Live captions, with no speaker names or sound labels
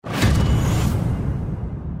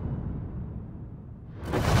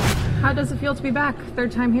How does it feel to be back,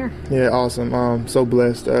 third time here? Yeah, awesome. So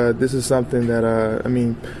blessed. This is something that,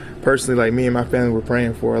 personally, like me and my family were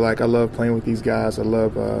praying for. Like, I love playing with these guys. I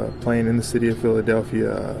love playing in the city of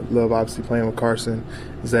Philadelphia. Love, obviously, playing with Carson,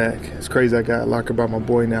 Zach. It's crazy I got locker by my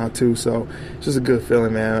boy now, too. So it's just a good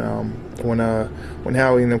feeling, man. When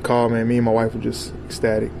Howie and them called, man, me and my wife were just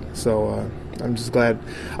ecstatic. So I'm just glad.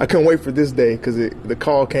 I couldn't wait for this day because the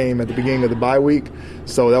call came at the beginning of the bye week.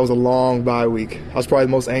 So that was a long bye week. I was probably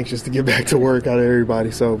the most anxious to get back to work out of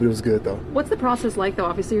everybody. So it was good, though. What's the process like, though?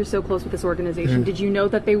 Obviously, you're so close with this organization. Mm-hmm. Did you know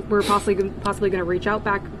that they were possibly going to reach out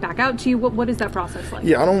back out to you? What is that process like?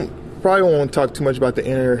 Yeah, probably won't talk too much about the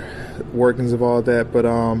inner workings of all that, but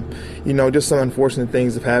just some unfortunate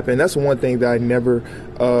things have happened. That's one thing that I never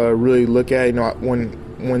really look at.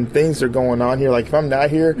 When things are going on here, like if I'm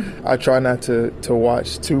not here, I try not to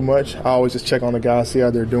watch too much. I always just check on the guys, see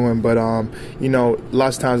how they're doing. But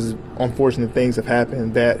lots of times unfortunate things have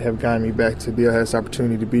happened that have gotten me back to be able to have this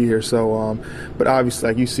opportunity to be here. So, but obviously,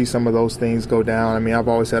 like you see some of those things go down. I mean, I've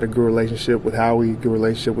always had a good relationship with Howie, good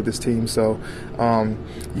relationship with this team. So,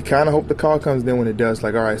 you kind of hope the call comes. Then when it does,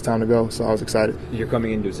 like, all right, it's time to go. So I was excited. You're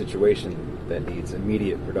coming into a situation that needs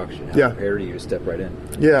immediate production. How prepared are you to step right in?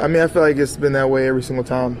 Yeah, I mean, I feel like it's been that way every single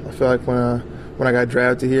time. I feel like when I got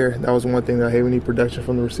drafted here, that was one thing that I hate. We need production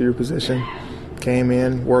from the receiver position. Came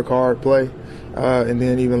in, work hard, play. And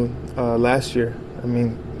then even last year, I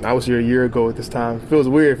mean, I was here a year ago at this time. It feels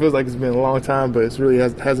weird. It feels like it's been a long time, but it really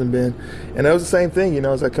hasn't been. And that was the same thing,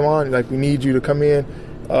 It's like, come on, like we need you to come in,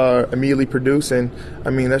 immediately produce. And, I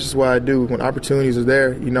mean, that's just what I do. When opportunities are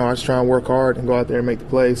there, I just try and work hard and go out there and make the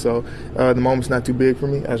play. So the moment's not too big for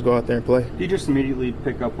me. I just go out there and play. You just immediately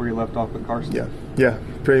pick up where you left off with Carson? Yeah,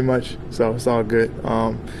 pretty much. So it's all good.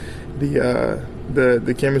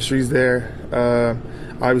 The chemistry's there.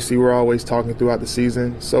 Obviously, we're always talking throughout the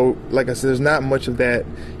season. So, like I said, there's not much of that,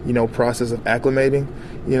 process of acclimating.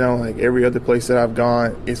 Like every other place that I've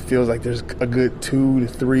gone, it feels like there's a good 2 to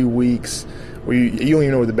 3 weeks where you don't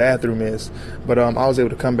even know where the bathroom is. But I was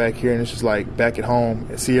able to come back here, and it's just like back at home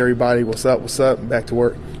and see everybody, what's up, back to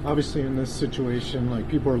work. Obviously, in this situation, like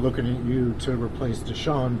people are looking at you to replace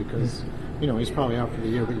Deshaun because, he's probably out for the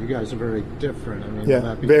year, but you guys are very different. I mean, will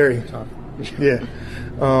that be very tough? Yeah.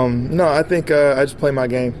 No, I think I just play my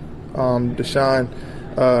game. Deshaun,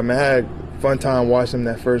 I had a fun time watching him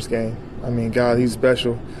that first game. I mean, God, he's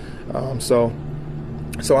special. So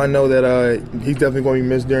I know that he's definitely going to be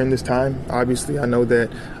missed during this time. Obviously, I know that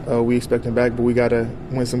we expect him back, but we got to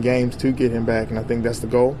win some games to get him back, and I think that's the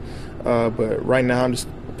goal. But right now, I'm just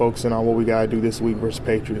focusing on what we got to do this week versus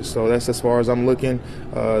Patriots. So that's as far as I'm looking.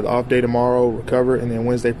 The off day tomorrow, recover, and then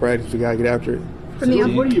Wednesday practice, we got to get after it. So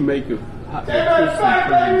what do you make of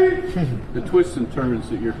the twists and turns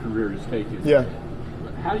that your career has taken? Yeah.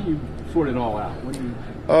 How do you sort it all out? What do you?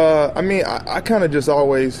 I kind of just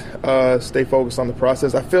always stay focused on the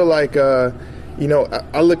process. I feel like, I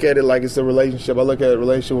look at it like it's a relationship. I look at a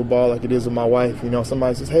relationship with ball like it is with my wife.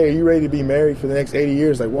 Somebody says, hey, are you ready to be married for the next 80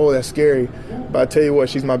 years? Like, whoa, that's scary. But I tell you what,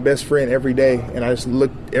 she's my best friend every day. And I just look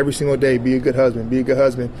every single day, be a good husband.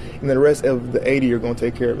 And then the rest of the 80 are going to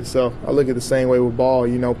take care of itself. I look at the same way with ball.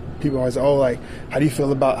 People always say, how do you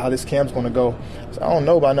feel about how this camp's going to go? So I don't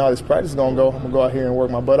know, but I know how this practice is going to go. I'm going to go out here and work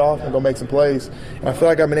my butt off and go make some plays. And I feel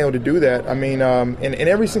like I've been able to do that. I mean, and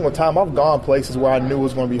every single time I've gone places where I knew it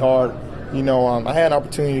was going to be hard. I had an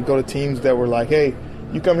opportunity to go to teams that were like, hey,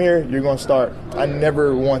 you come here, you're going to start. I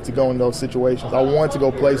never want to go in those situations. I want to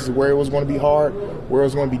go places where it was going to be hard, where it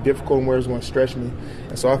was going to be difficult, and where it was going to stretch me.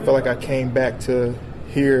 And so I felt like I came back to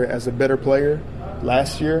here as a better player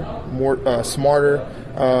last year, more smarter,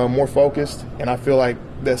 more focused, and I feel like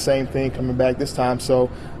that same thing coming back this time. So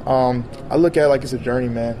I look at it like it's a journey,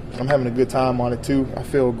 man. I'm having a good time on it, too. I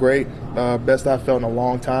feel great, best I've felt in a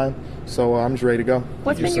long time. So I'm just ready to go.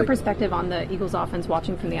 What's been your perspective on the Eagles offense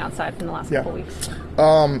watching from the outside from the last couple weeks?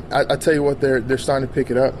 I tell you what, they're starting to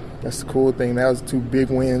pick it up. That's the cool thing. That was 2 big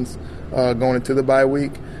wins going into the bye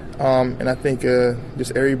week. And I think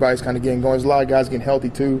just everybody's kind of getting going. There's a lot of guys getting healthy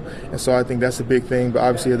too. And so I think that's a big thing. But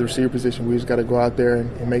obviously at the receiver position, we just got to go out there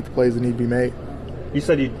and make the plays that need to be made. You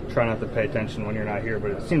said you try not to pay attention when you're not here,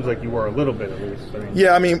 but it seems like you were a little bit at least.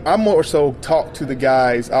 Yeah, I mean, I'm more so talk to the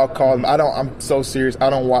guys. I'll call them. I'm so serious. I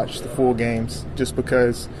don't watch the full games just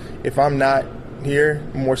because if I'm not here,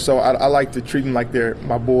 more so I like to treat them like they're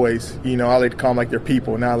my boys. I like to call them like they're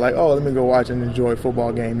people. Not like, oh, let me go watch and enjoy a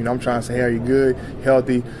football game. I'm trying to say, hey, are you good,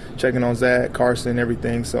 healthy, checking on Zach, Carson,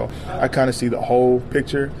 everything. So I kind of see the whole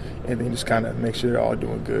picture and then just kind of make sure they're all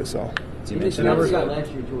doing good. So. You mentioned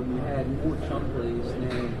last year, Jordan, you had more chunk plays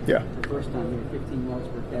than Yeah. The first time you were 15 yards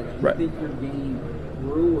per catch. Do Right. you think your game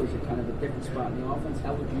grew, or is it kind of a different spot in the offense?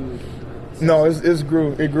 How would you? No,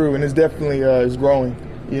 it grew, and it's definitely is growing.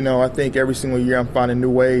 You know, I think every single year I'm finding new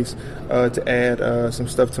ways to add some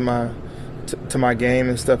stuff to my game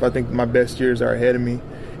and stuff. I think my best years are ahead of me,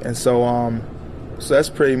 and so that's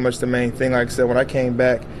pretty much the main thing. Like I said, when I came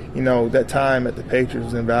back, you know, that time at the Patriots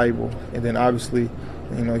was invaluable, and then obviously,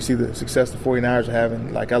 you know, you see the success the 49ers are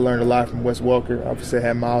having. Like, I learned a lot from Wes Welker. Obviously, I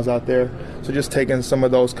had Miles out there. So just taking some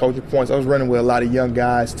of those coaching points. I was running with a lot of young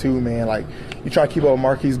guys too, man. Like, you try to keep up with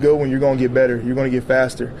Marquise Goodwin, you're going to get better. You're going to get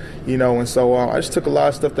faster, you know. And so I just took a lot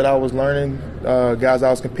of stuff that I was learning, guys I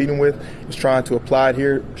was competing with, just trying to apply it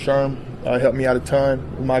here. Sherm helped me out a ton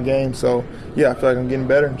with my game. So, yeah, I feel like I'm getting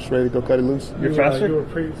better. I'm just ready to go cut it loose. You're faster? You were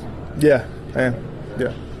pretty. Yeah, I am.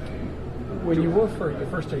 Yeah. When you were for the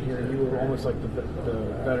first time here, you were almost like the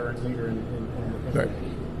veteran leader Right.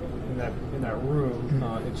 in that room.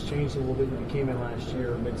 It's changed a little bit when you came in last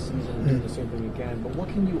year, mid-season, doing the same thing again. But what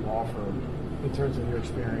can you offer in terms of your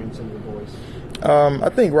experience and your voice? I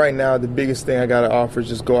think right now the biggest thing I got to offer is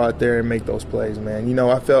just go out there and make those plays, man. You know,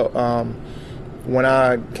 I felt when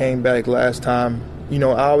I came back last time, you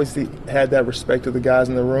know, I always had that respect of the guys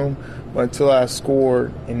in the room, but until I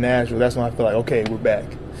scored in Nashville, that's when I feel like, okay, we're back.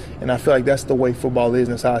 And I feel like that's the way football is,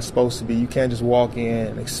 and that's how it's supposed to be. You can't just walk in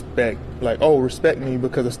and expect, like, oh, respect me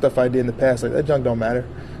because of stuff I did in the past. Like, that junk don't matter.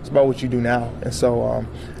 It's about what you do now. And so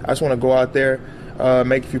I just want to go out there,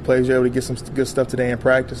 make a few plays. You're able to get some good stuff today in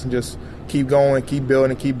practice and just keep going, keep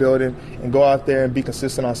building, and go out there and be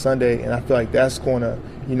consistent on Sunday. And I feel like that's going to,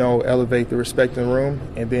 you know, elevate the respect in the room.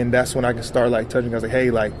 And then that's when I can start, like, touching guys like,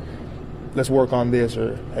 hey, like, let's work on this,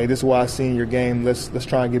 or hey, this is what I see in your game. Let's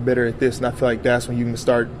try and get better at this. And I feel like that's when you can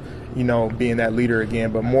start, you know, being that leader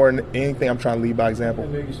again. But more than anything, I'm trying to lead by example. I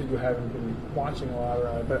know you said you haven't been watching a lot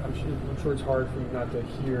around it, but I'm sure it's hard for you not to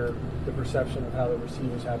hear the perception of how the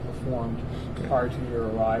receivers have performed prior to your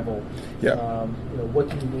arrival. Yeah. You know, what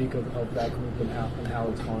do you make of that group and how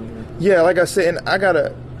it's gone here? Yeah, like I said, and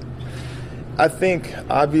I think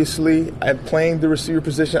obviously at playing the receiver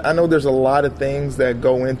position, I know there's a lot of things that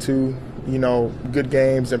go into, you know, good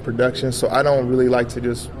games and production. So I don't really like to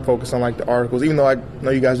just focus on like the articles, even though I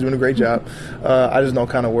know you guys are doing a great job. I just don't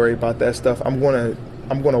kind of worry about that stuff. I'm going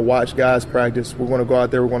to watch guys practice. We're going to go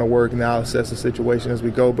out there. We're going to work and I'll assess the situation as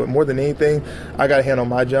we go. But more than anything, I got to handle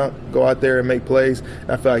my junk, go out there and make plays.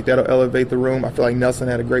 And I feel like that'll elevate the room. I feel like Nelson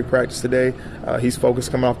had a great practice today. He's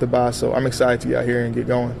focused coming off the bye. So I'm excited to get out here and get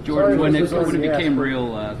going. Jordan, when it became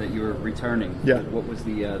real that you were returning, yeah. What was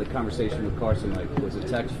the conversation with Carson like? Was it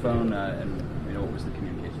text, phone, and you know, what was the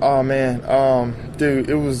communication? Oh, man. Dude,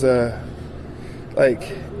 it was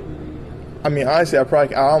like – I mean, honestly, it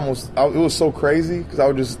was so crazy because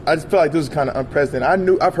I just felt like this was kind of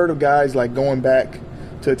unprecedented. I've heard of guys like going back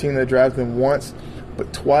to a team that drafted them once,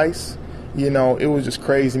 but twice, you know, it was just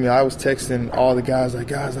crazy. I mean, I was texting all the guys like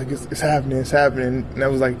it's happening. And that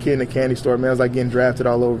was like a kid in a candy store, man. I was like getting drafted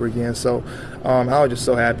all over again. So I was just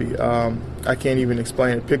so happy. I can't even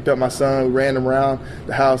explain it. Picked up my son, ran him around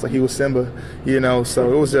the house like he was Simba, you know.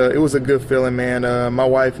 So it was a good feeling, man. My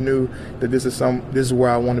wife knew that this is where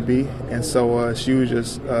I want to be, and so she was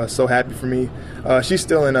just so happy for me. She's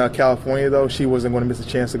still in California though. She wasn't going to miss a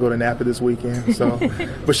chance to go to Napa this weekend. So,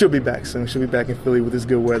 but she'll be back soon. She'll be back in Philly with this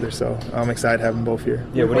good weather. So I'm excied to have them both here.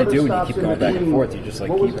 Yeah, what do you do when you keep going back and forth? You just like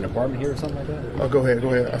keep an apartment here or something like that? Oh, go ahead.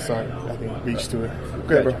 I'm sorry. I think beach to it.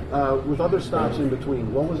 Go ahead, bro. With other stops in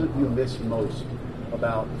between, what was it you missed most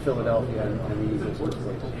about Philadelphia and the Eagles'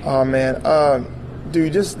 workplace? Oh, man.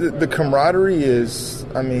 Dude, just the camaraderie is,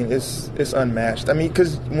 I mean, it's unmatched. I mean,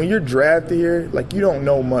 because when you're drafted here, like, you don't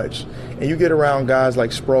know much. And you get around guys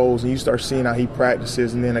like Sproles and you start seeing how he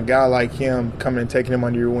practices. And then a guy like him coming and taking him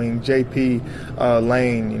under your wing, JP,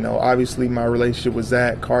 Lane, you know, obviously my relationship with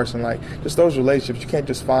Zach, Carson, like, just those relationships, you can't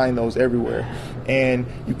just find those everywhere. And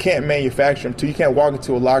you can't manufacture them too. You can't walk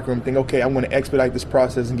into a locker room and think, okay, I'm going to expedite this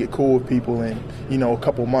process and get cool with people in, you know, a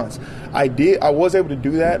couple months. I was able to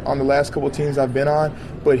do that on the last couple of teams I've been on,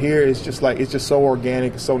 but here it's just so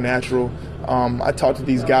organic, it's so natural. I talk to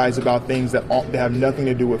these guys about things that have nothing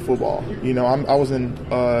to do with football. You know, I was in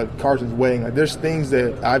Carson's wedding. Like, there's things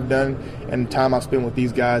that I've done and time I've spent with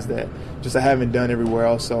these guys that just I haven't done everywhere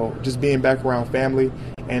else. So just being back around family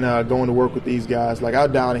and going to work with these guys, like, I'll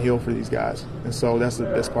die on a hill for these guys. And so that's the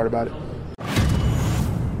best part about it.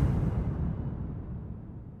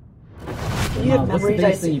 What's the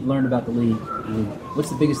biggest thing you've learned about the league? What's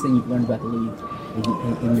the biggest thing you've learned about the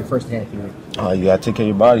league in your first half year? You got to take care of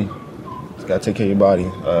your body. Just got to take care of your body.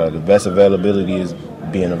 The best availability is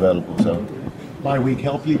being available. So, bye week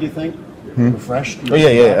help you, do you think? Refreshed? Oh,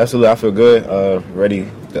 yeah, absolutely. I feel good. Ready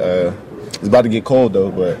It's about to get cold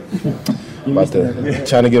though, but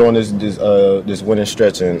trying to get on this winning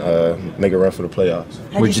stretch and make a run for the playoffs.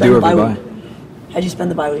 What'd you do over the bye? How'd you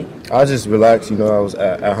spend the bye week? I just relaxed. I was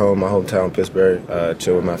at home, my hometown, Pittsburgh,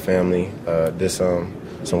 chill with my family, did some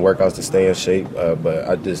workouts to stay in shape, but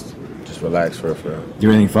I just relaxed for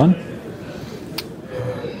Do anything fun?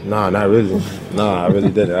 Nah, not really. Nah, I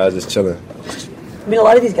really didn't. I was just chilling. I mean, a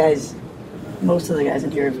lot of these guys, most of the guys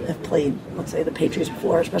in here have played, let's say, the Patriots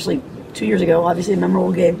before, especially 2 years ago, obviously a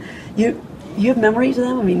memorable game. You have memories of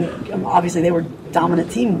them? I mean, obviously they were a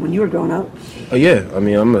dominant team when you were growing up. Oh yeah, I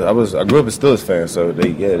mean, I grew up a Steelers fan, so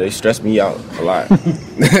they stressed me out a lot,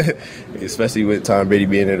 especially with Tom Brady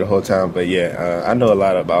being there the whole time. But yeah, I know a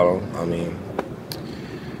lot about them. I mean,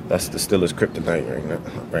 that's the Steelers' kryptonite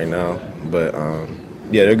right now. But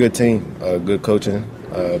yeah, they're a good team, good coaching.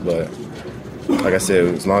 But like I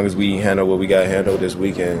said, as long as we handle what we got to handle this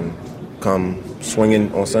week and come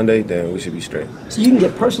swinging on Sunday, then we should be straight. So you can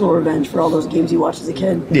get personal revenge for all those games you watched as a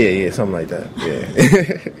kid? Yeah, something like that, yeah.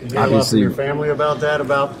 You hear a lot from your family about that,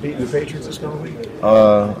 about beating the Patriots this coming week?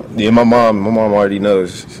 Yeah, my mom already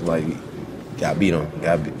knows. She's like, gotta beat them,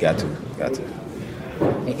 got to.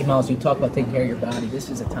 Hey, Miles, you talk about taking care of your body. This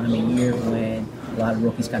is a time of year when a lot of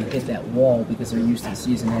rookies kind of hit that wall because they're used to the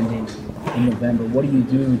season ending in November. What do you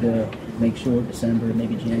do to make sure December,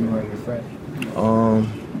 maybe January, you're fresh?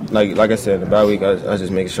 Like I said, in the bye week, I was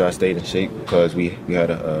just making sure I stayed in shape because we had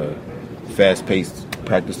a fast-paced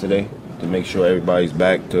practice today to make sure everybody's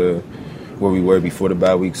back to where we were before the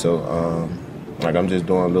bye week. So, I'm just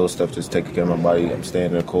doing little stuff, just taking care of my body. I'm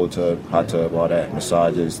staying in a cold tub, hot tub, all that,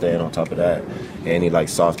 massages, staying on top of that. Any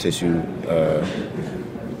soft tissue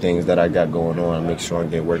things that I got going on, I make sure I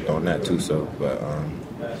get worked on that too. So, but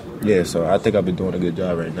yeah, so I think I've been doing a good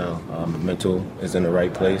job right now. Mental is in the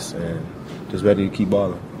right place and just ready to keep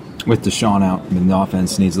balling. With Deshaun out, the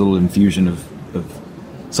offense needs a little infusion of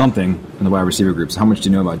something in the wide receiver groups. How much do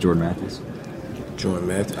you know about Jordan Matthews? Jordan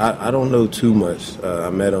Matthews? I don't know too much.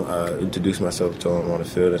 I met him, introduced myself to him on the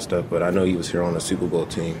field and stuff, but I know he was here on the Super Bowl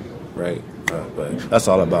team, right? But that's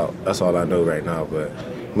all I know right now, but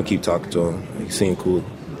I'm going to keep talking to him. He seemed cool.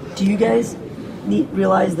 Do you guys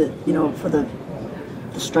realize that, for the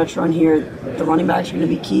stretch run here, the running backs are going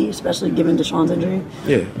to be key, especially given Deshaun's injury?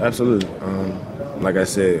 Yeah, absolutely. Like I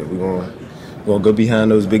said, we're gonna go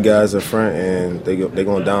behind those big guys up front, and they're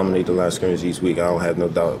gonna dominate the line of scrimmage each week. I don't have no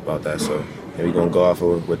doubt about that. So, and we're gonna go off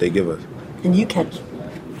of what they give us. And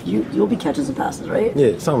you'll be catching some passes, right?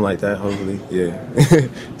 Yeah, something like that. Hopefully, yeah.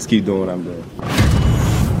 Just keep doing what I'm doing.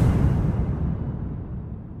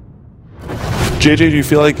 JJ, do you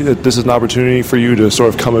feel like that this is an opportunity for you to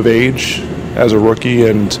sort of come of age as a rookie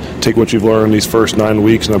and take what you've learned these first 9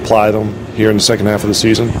 weeks and apply them here in the second half of the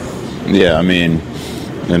season? Yeah, I mean,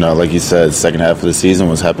 like you said, second half of the season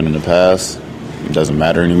was happening in the past. It doesn't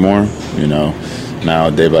matter anymore. Now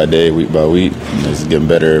day by day, week by week, it's getting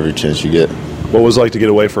better every chance you get. What was it like to get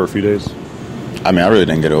away for a few days? I mean, I really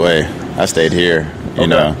didn't get away. I stayed here,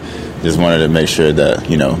 just wanted to make sure that,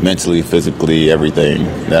 mentally, physically, everything,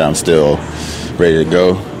 that I'm still ready to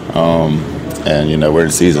go. And, we're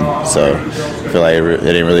in season, so I feel like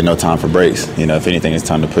it ain't really no time for breaks. If anything, it's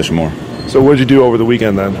time to push more. So what did you do over the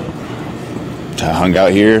weekend then? I hung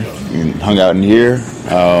out here, had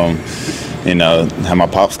my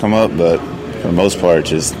pops come up, but for the most part,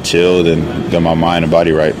 just chilled and got my mind and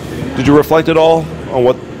body right. Did you reflect at all on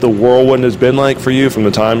what the whirlwind has been like for you from the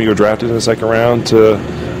time you were drafted in the second round to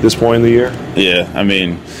this point in the year? Yeah, I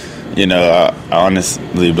mean, I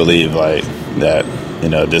honestly believe that,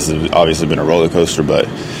 this has obviously been a roller coaster, but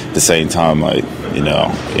at the same time,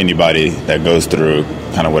 anybody that goes through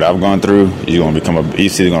kind of what I've gone through,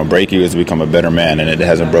 it's either going to break you or become a better man, and it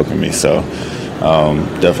hasn't broken me. So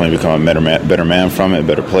definitely become a better man from it,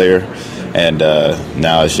 better player. And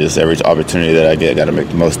now it's just every opportunity that I get, got to make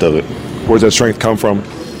the most of it. Where's that strength come from?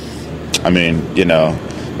 I mean,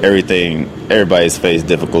 everybody's faced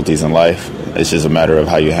difficulties in life. It's just a matter of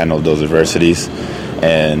how you handle those adversities.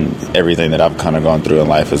 And everything that I've kind of gone through in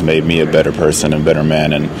life has made me a better person and better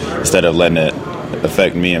man. And instead of letting it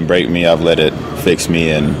affect me and break me, I've let it fix me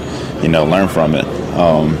and, learn from it.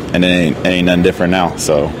 And it ain't nothing different now.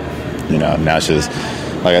 So, now it's just,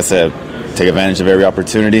 like I said, take advantage of every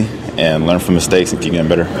opportunity and learn from mistakes and keep getting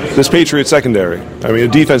better. This Patriots secondary, the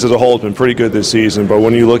defense as a whole has been pretty good this season, but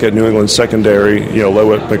when you look at New England's secondary, led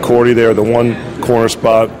with McCourty there, the one corner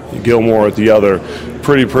spot, Gilmore at the other,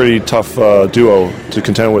 pretty tough duo to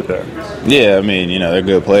contend with there. Yeah, I mean, they're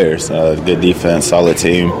good players, good defense, solid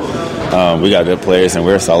team. We got good players, and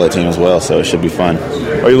we're a solid team as well, so it should be fun.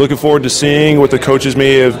 Are you looking forward to seeing what the coaches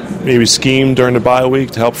may have maybe schemed during the bye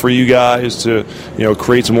week to help for you guys to,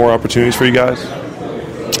 create some more opportunities for you guys?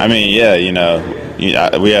 I mean,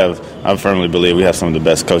 I firmly believe we have some of the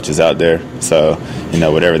best coaches out there. So,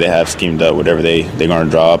 whatever they have schemed up, whatever they're going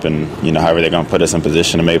to draw up, and, however they're going to put us in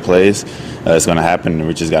position to make plays, it's going to happen, and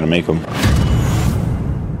we just got to make them.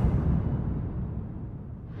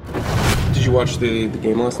 Did you watch the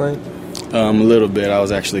game last night? A little bit. I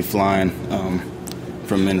was actually flying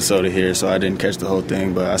from Minnesota here, so I didn't catch the whole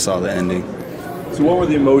thing, but I saw the ending. So what were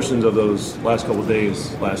the emotions of those last couple of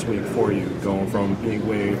days last week for you, going from being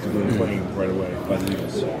waived to being playing right away by the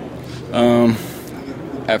Eagles?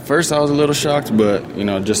 At first I was a little shocked, but,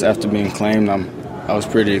 just after being claimed, I was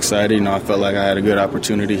pretty excited. I felt like I had a good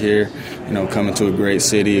opportunity here, coming to a great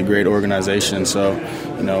city, a great organization. So,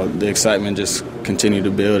 the excitement just continued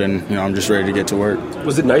to build, and, I'm just ready to get to work.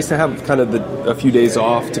 Was it nice to have kind of a few days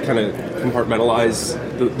off to kind of compartmentalize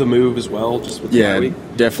the move as well, just with the bye week?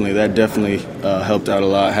 Definitely. That definitely helped out a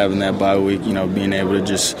lot, having that bye week, being able to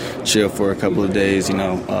just chill for a couple of days,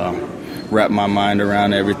 wrap my mind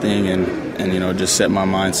around everything and just set my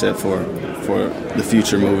mindset for the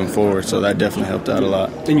future moving forward. So that definitely helped out a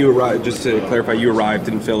lot. And you arrived, just to clarify, you arrived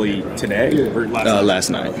in Philly today or last night? Last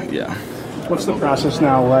night, yeah. What's the process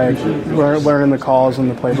now like, learning the calls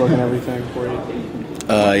and the playbook and everything for you?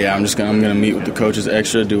 I'm gonna meet with the coaches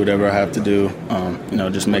extra, do whatever I have to do.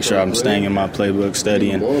 Just make sure I'm staying in my playbook,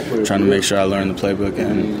 studying, trying to make sure I learn the playbook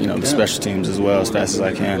and the special teams as well as fast as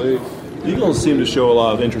I can. The Eagles seem to show a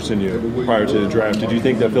lot of interest in you prior to the draft. Did you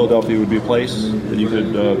think that Philadelphia would be a place that you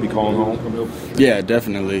could be calling home? Yeah,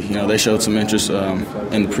 definitely. They showed some interest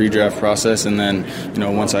in the pre-draft process, and then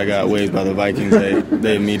once I got waived by the Vikings,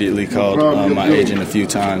 they immediately called my agent a few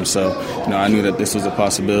times. So I knew that this was a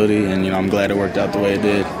possibility, and I'm glad it worked out the way it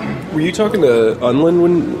did. Were you talking to Unlin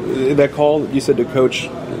when that call? You said the coach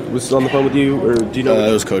was on the phone with you, or do you know?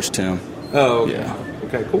 It was Coach Tim. Oh, okay. Yeah.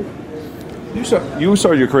 Okay, cool. You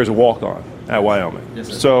started your career as a walk-on at Wyoming. Yes,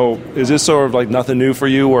 sir. So is this sort of like nothing new for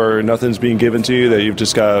you, or nothing's being given to you that you've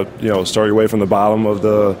just got to start your way from the bottom of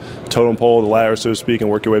the totem pole, the ladder, so to speak, and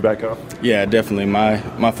work your way back up? Yeah, definitely.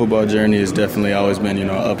 My football journey has definitely always been an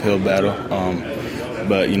uphill battle.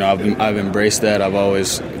 But I've embraced that. I've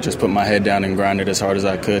always just put my head down and grinded as hard as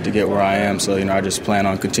I could to get where I am. So I just plan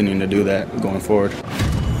on continuing to do that going forward.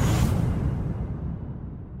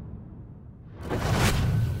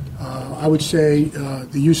 I would say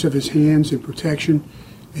the use of his hands in protection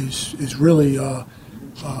is really,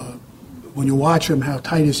 when you watch him, how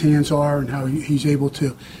tight his hands are and how he's able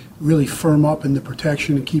to really firm up in the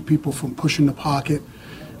protection and keep people from pushing the pocket.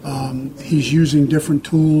 He's using different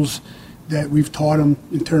tools that we've taught him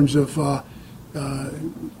in terms of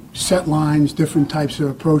set lines, different types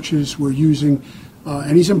of approaches we're using.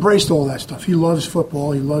 And he's embraced all that stuff. He loves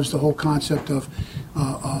football. He loves the whole concept of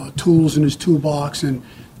tools in his toolbox. And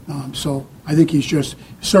so I think he's just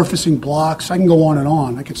surfacing blocks. I can go on and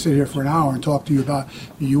on. I could sit here for an hour and talk to you about,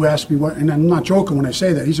 you asked me what, and I'm not joking when I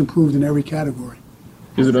say that. He's improved in every category.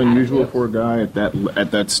 Is it unusual for a guy at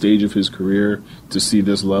that stage of his career to see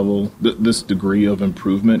this level, this degree of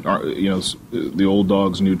improvement? The old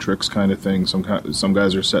dog's new tricks kind of thing. Some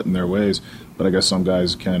guys are set in their ways, but I guess some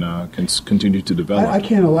guys can continue to develop. I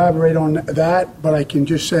can't elaborate on that, but I can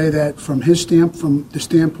just say that from the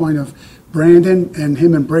standpoint of Brandon and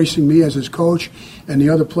him embracing me as his coach and the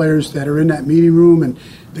other players that are in that meeting room and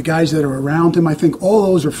the guys that are around him, I think all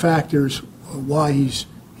those are factors why he's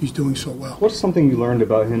doing so well. What's something you learned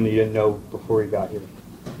about him that you didn't know before he got here?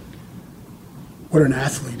 What an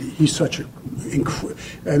athlete. He's such a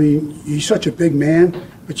big man,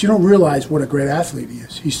 but you don't realize what a great athlete he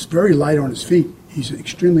is. He's very light on his feet. He's an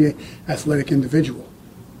extremely athletic individual.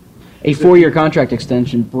 A 4-year contract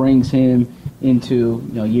extension brings him into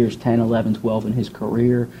years 10, 11, 12 in his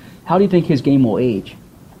career. How do you think his game will age?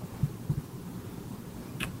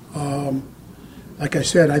 Like I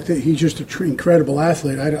said, I think he's just an incredible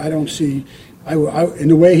athlete. I don't see, in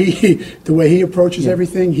the way he approaches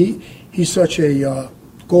everything. He's such a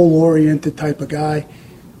goal-oriented type of guy.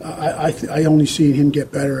 I only see him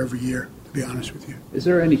get better every year, to be honest with you. Is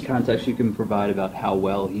there any context you can provide about how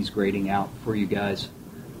well he's grading out for you guys?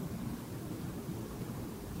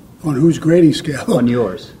 On whose grading scale? On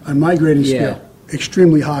yours. On my grading scale,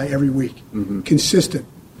 extremely high every week, consistent,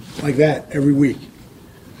 like that every week.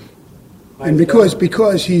 And because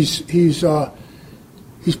he's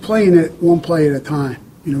playing it one play at a time.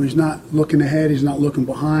 He's not looking ahead. He's not looking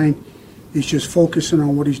behind. He's just focusing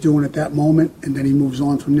on what he's doing at that moment, and then he moves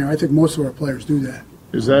on from there. I think most of our players do that.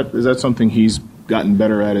 Is that something he's gotten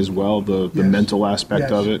better at as well, the mental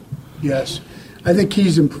aspect of it? Yes. I think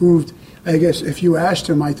he's improved. I guess if you asked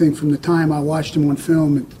him, I think from the time I watched him on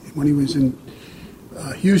film when he was in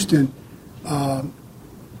Houston,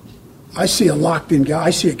 I see a locked-in guy. I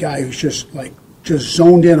see a guy who's just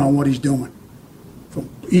zoned in on what he's doing from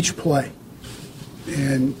each play.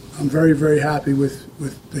 And I'm very, very happy with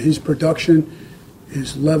his production,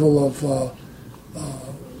 his level of,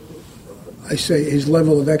 his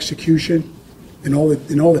level of execution, and all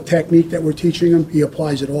the technique that we're teaching him. He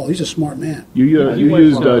applies it all. He's a smart man. You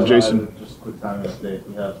used Jason. Just a quick time update.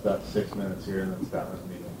 We have about 6 minutes here, and then start the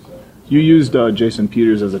meeting. So. You used Jason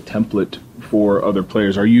Peters as a template for other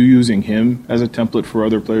players. Are you using him as a template for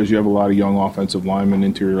other players? You have a lot of young offensive linemen,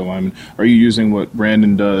 interior linemen. Are you using what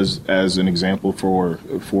Brandon does as an example for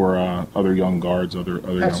other young guards, other young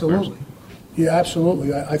players? Absolutely. Yeah,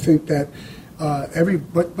 absolutely. I think that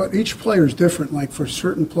but each player is different. Like for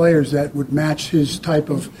certain players that would match his type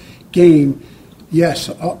of game, yes.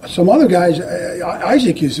 Some other guys,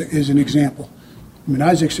 Isaac is an example. I mean,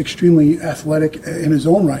 Isaac's extremely athletic in his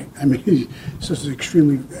own right. I mean, he's just an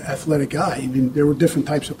extremely athletic guy. I mean, there were different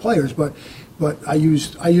types of players, but I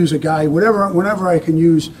use a guy whenever I can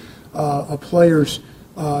use a player's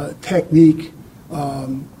technique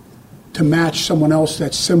to match someone else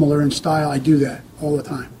that's similar in style. I do that all the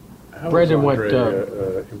time. How has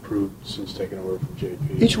Andre improved since taking over from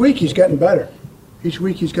JP? Each week he's getting better.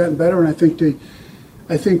 And I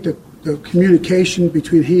think the communication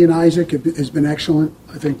between he and Isaac has been excellent.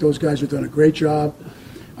 I think those guys have done a great job.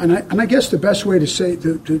 And I guess the best way to say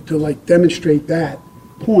to demonstrate that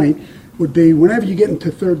point would be whenever you get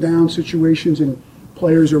into third down situations and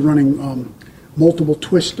players are running multiple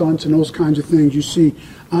twist stunts and those kinds of things, you see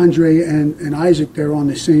Andre and Isaac, they're on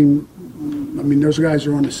the same. I mean, those guys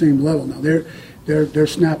are on the same level now. They're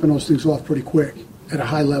snapping those things off pretty quick at a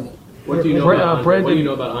high level. What do you know about Andre? What do you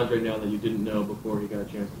know about Andre now that you didn't know before he got a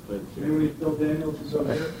chance to play the series? Maybe Phil Daniels is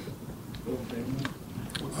over here.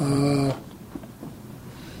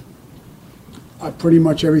 Pretty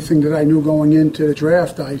much everything that I knew going into the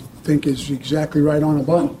draft, I think, is exactly right on the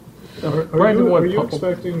button. Are you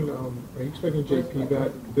expecting JP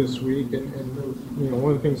back this week? And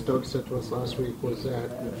one of the things Doug said to us last week was that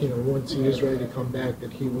once he is ready to come back,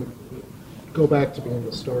 that he would go back to being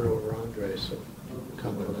the starter over Andre. So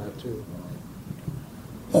comment on that too.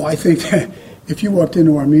 Oh, I think that if you walked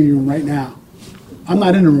into our meeting room right now, I'm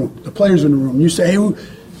not in the room. The players in the room. You say,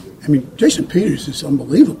 hey, Jason Peters is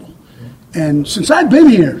unbelievable. And since I've been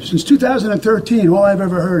here, since 2013, all I've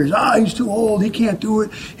ever heard is, he's too old, he can't do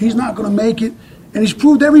it, he's not going to make it. And he's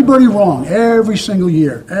proved everybody wrong every single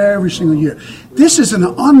year. This is an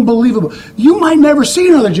unbelievable. You might never see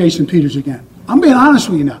another Jason Peters again. I'm being honest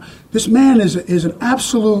with you now. This man is an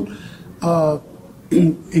absolute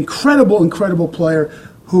incredible player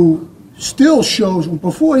who still shows,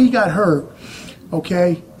 before he got hurt,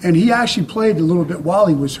 okay, and he actually played a little bit while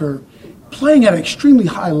he was hurt, playing at an extremely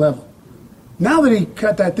high level. Now that he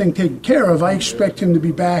got that thing taken care of, I expect him to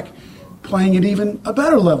be back playing at even a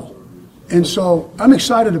better level. And so I'm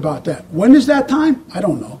excited about that. When is that time? I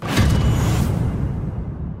don't know.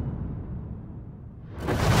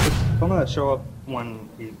 Some of that show up when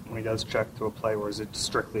he does check to a play, or is it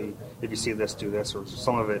strictly if you see this, do this, or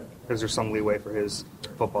some of it, is there some leeway for his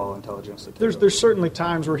football intelligence? There's certainly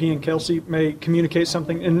times where he and Kelsey may communicate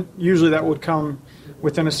something, and usually that would come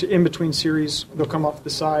within in between series. They'll come off the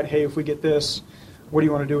side, hey, if we get this, what do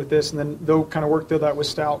you want to do with this? And then they'll kind of work through that with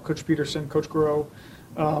Stout, Coach Peterson, Coach Groh,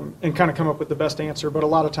 and kind of come up with the best answer. But a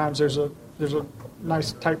lot of times there's a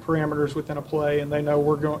nice tight parameters within a play, and they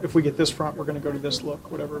know if we get this front, we're going to go to this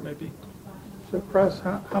look, whatever it may be. So, Press,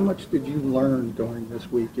 how much did you learn during this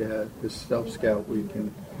week, this self-scout week,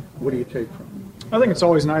 and what do you take from it? I think it's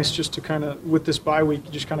always nice just to kind of, with this bye week,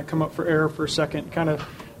 you just kind of come up for air for a second, kind of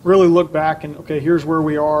really look back and, okay, here's where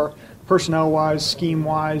we are, personnel-wise,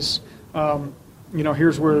 scheme-wise,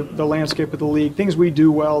 here's where the landscape of the league, things we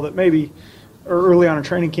do well that maybe early on in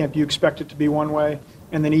training camp you expect it to be one way,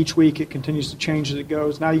 and then each week it continues to change as it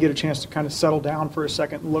goes. Now you get a chance to kind of settle down for a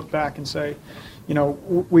second and look back and say,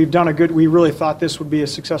 we really thought this would be a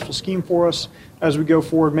successful scheme for us. As we go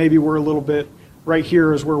forward, maybe we're a little bit, right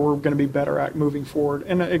here is where we're going to be better at moving forward.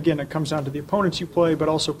 And again, it comes down to the opponents you play, but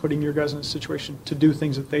also putting your guys in a situation to do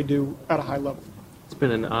things that they do at a high level. It's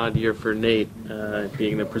been an odd year for Nate,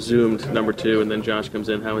 being the presumed number 2, and then Josh comes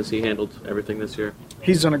in. How has he handled everything this year?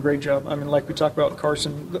 He's done a great job. I mean, like we talked about with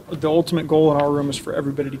Carson, the ultimate goal in our room is for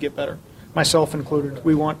everybody to get better. myself included.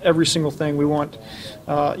 We want every single thing. We want,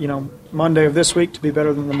 Monday of this week to be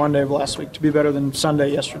better than the Monday of last week, to be better than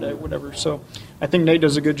Sunday yesterday, whatever. So I think Nate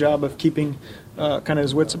does a good job of keeping kind of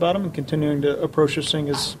his wits about him and continuing to approach this thing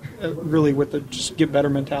as really with the just get better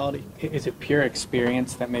mentality. Is it pure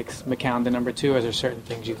experience that makes McCown the number 2, or is there certain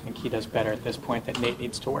things you think he does better at this point that Nate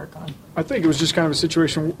needs to work on? I think it was just kind of a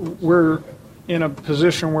situation where in a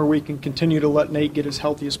position where we can continue to let Nate get as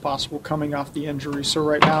healthy as possible coming off the injury. So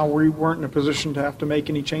right now we weren't in a position to have to make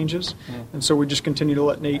any changes, and so we just continue to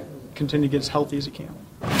let Nate continue to get as healthy as he can.